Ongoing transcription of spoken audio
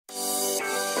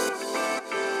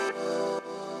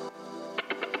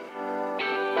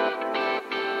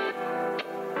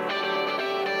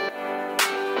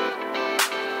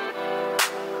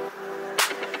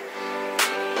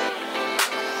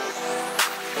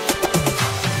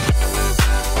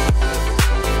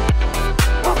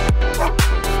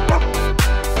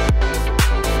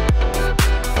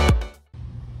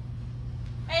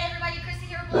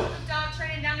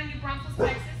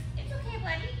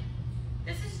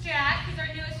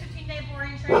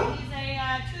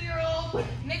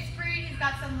little mixed breed. He's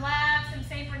got some Lab, some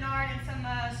Saint Bernard, and some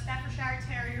Staffordshire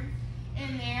Terrier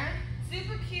in there.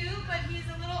 Super cute, but he's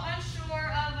a little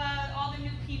unsure of all the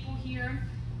new people here.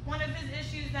 One of his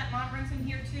issues that Mom brings him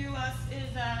here to us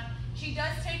is she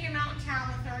does take him out in town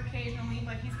with her occasionally,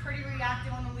 but he's pretty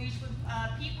reactive on the leash with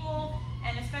people,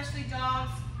 and especially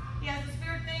dogs. He has this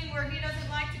weird thing where he doesn't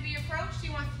like to be approached. He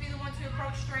wants to be the one to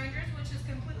approach strangers, which is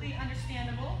completely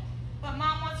understandable. But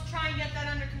Mom wants to try and get that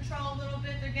under control a little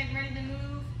bit. They're getting ready to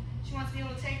move. She wants to be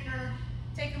able to take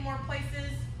him more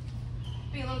places,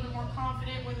 be a little bit more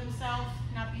confident with himself,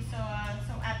 not be so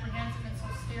apprehensive and so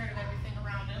scared of everything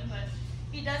around him. But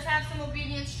he does have some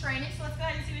obedience training, so let's go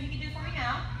ahead and see what he can do for me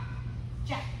now.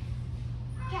 Jack,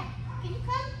 can you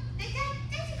come?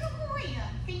 That's a good boy.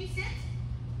 Can you sit?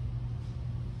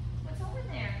 What's over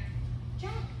there?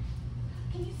 Jack,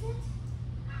 can you sit?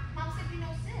 Mom said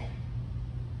no sit.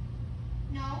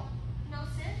 No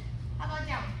sit. How about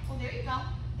down? Oh, there you go.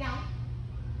 Down.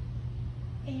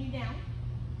 Can you down?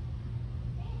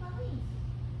 Hey, puppies.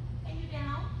 Can you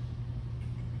down?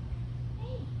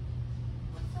 Hey,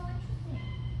 what's so interesting?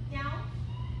 Down?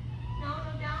 No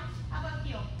down. How about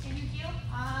heel? Can you heel?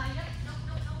 Yep.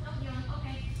 No healing.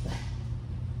 Okay.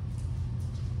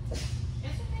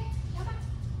 It's okay. Come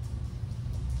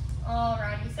on.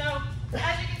 Alrighty. So,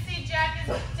 as you can see, Jack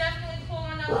is definitely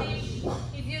pulling on a leash.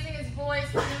 He's using his voice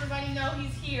to let everybody know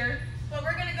he's here. But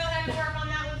we're going to go ahead and work on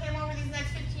that with him over these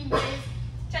next 15 days.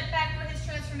 Check back for his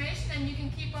transformation, and you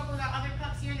can keep up with our other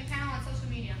pups here in the kennel on social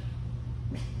media.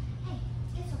 Hey,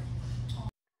 it's okay.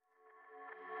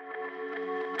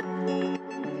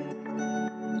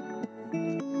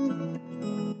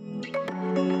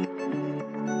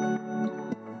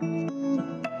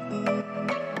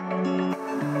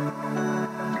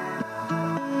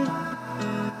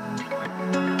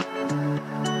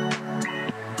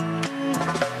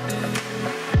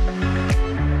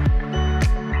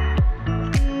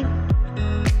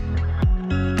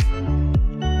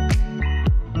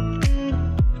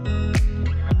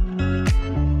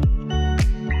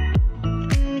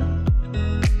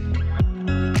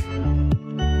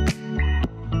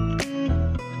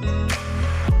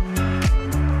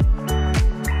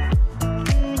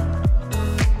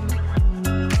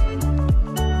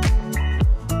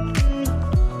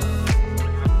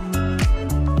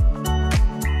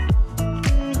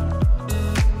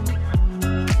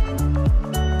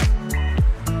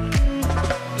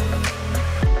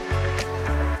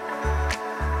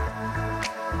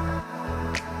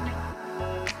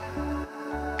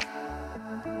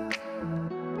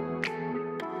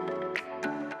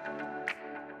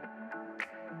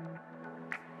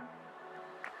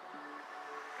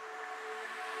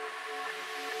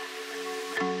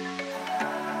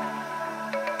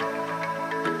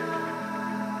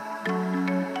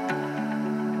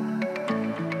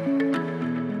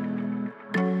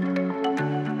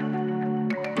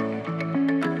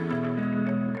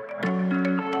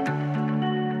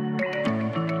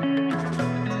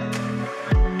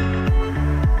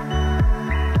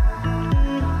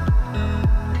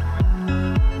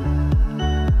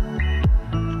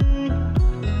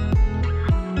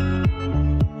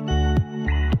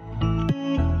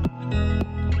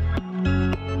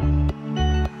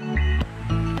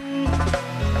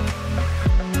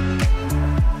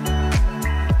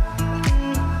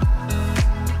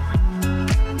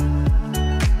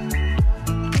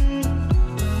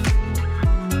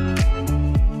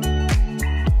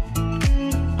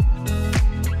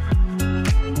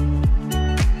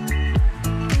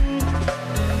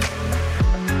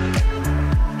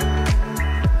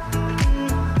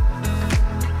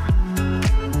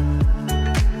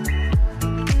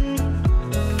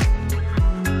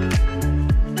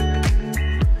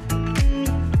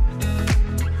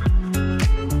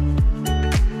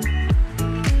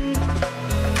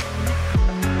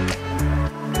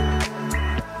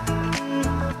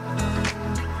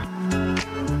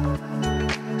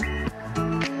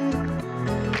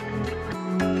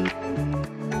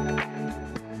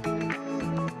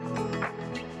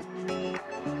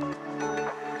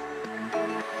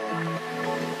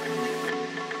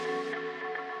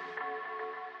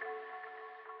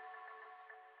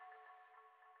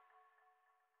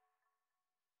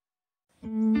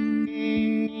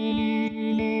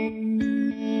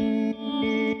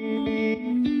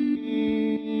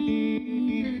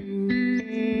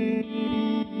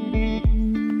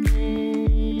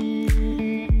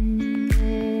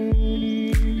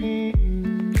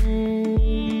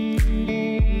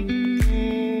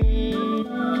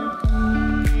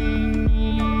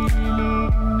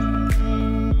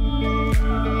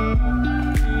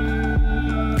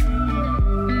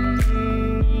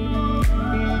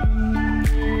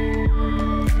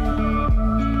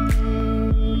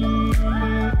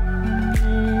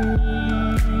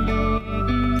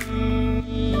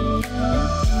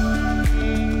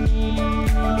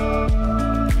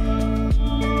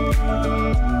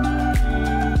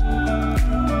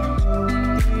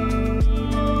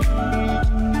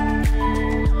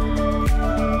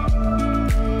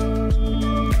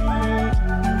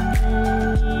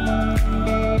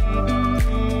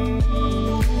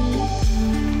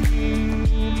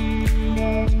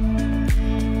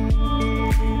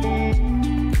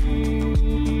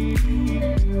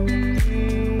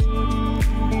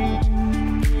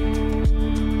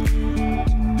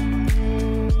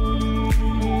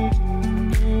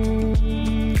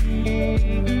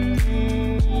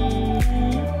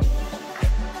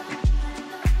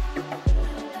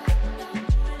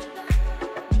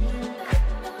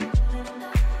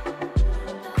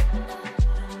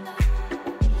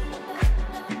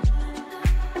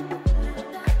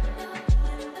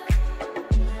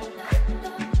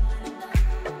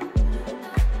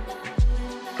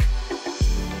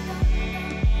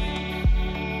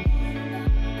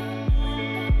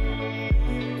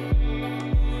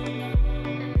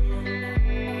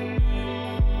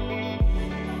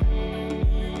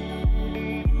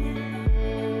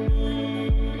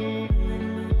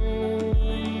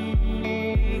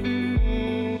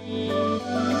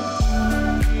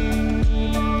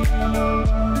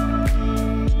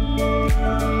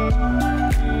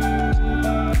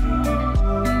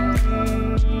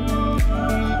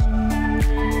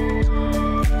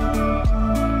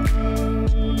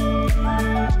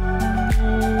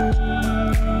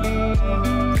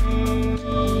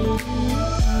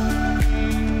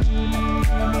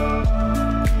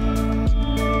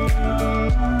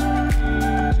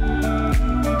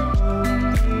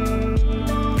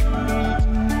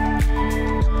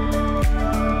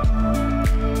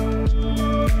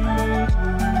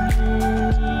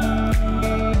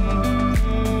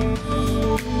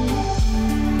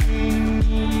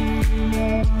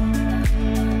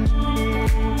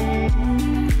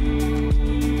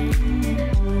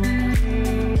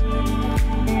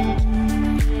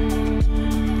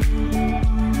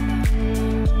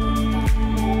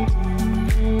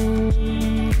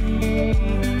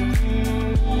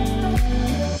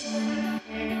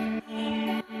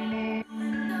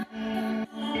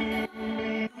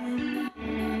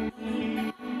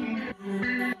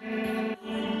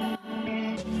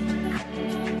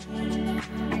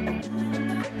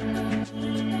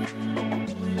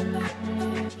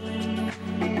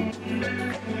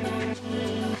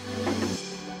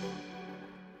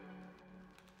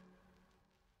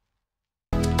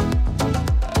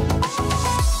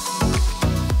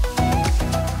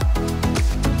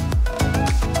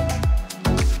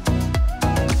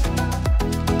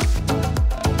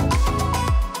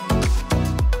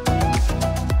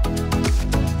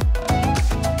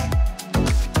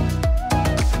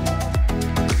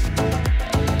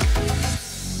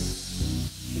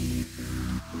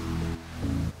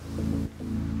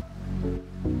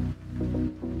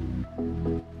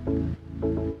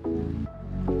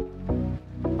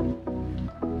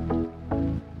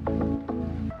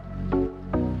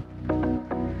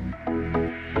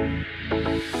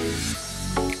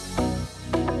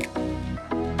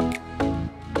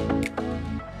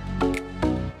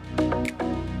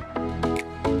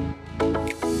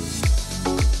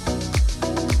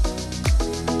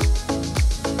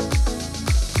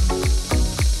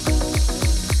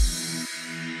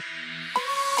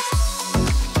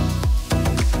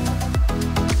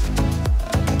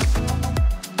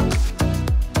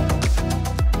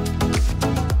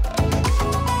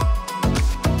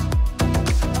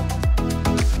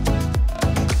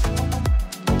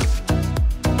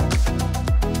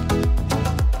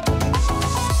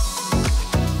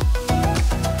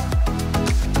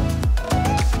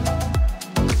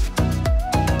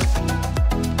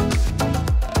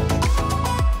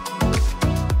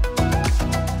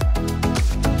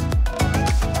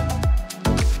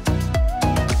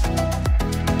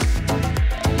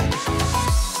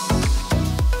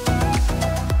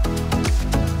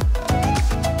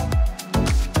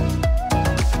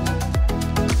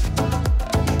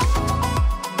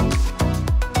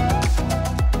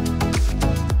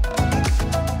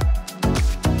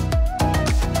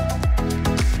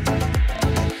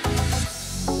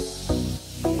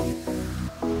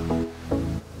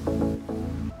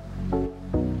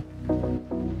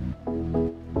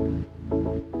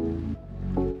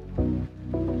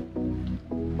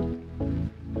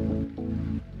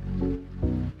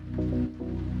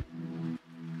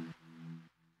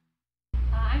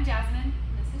 I'm Jasmine,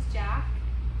 and this is Jack,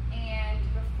 and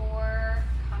before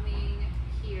coming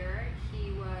here, he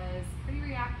was pretty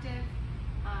reactive.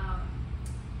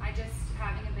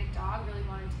 Having a big dog, really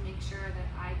wanted to make sure that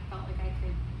I felt like I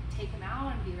could take him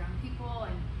out and be around people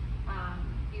and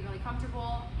be really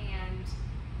comfortable, and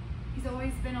he's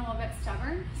always been a little bit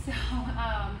stubborn, so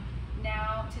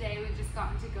now today we've just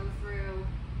gotten to go through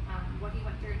what he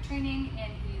went through in training,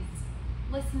 and he's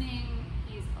listening.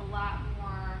 He's a lot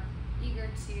more eager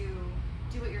to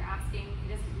do what you're asking. He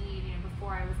doesn't need,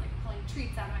 before I was like pulling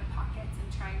treats out of my pockets and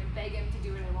trying to beg him to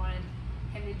do what I wanted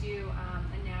him to do,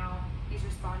 and now he's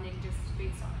responding just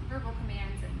based on verbal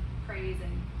commands and praise,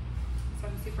 and so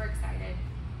I'm super excited.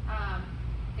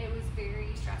 It was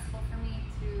very stressful for me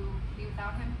to be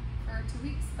without him for 2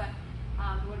 weeks, but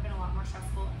it would have been a lot more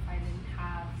stressful if I didn't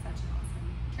have such an awesome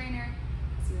trainer.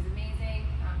 She was amazing.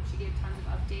 She gave tons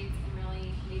of updates and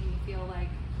really made me feel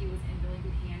like he was in really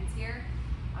good hands here.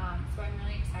 So I'm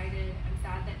really excited. I'm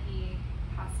sad that he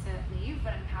has to leave,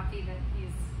 but I'm happy that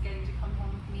he's getting to come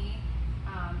home with me.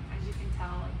 As you can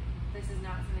tell, this is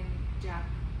not something Jack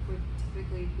would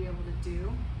typically be able to do,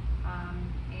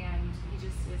 and he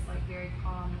just is very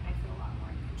calm, and I feel a lot more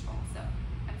in control. So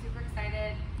I'm super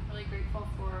excited, really grateful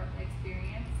for the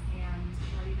experience, and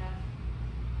ready to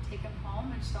take him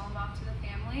home and show him off to the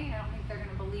family. I don't think they're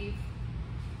going to believe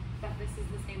that this is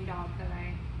the same dog that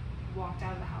I walked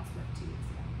out of the house with 2 weeks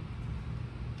ago.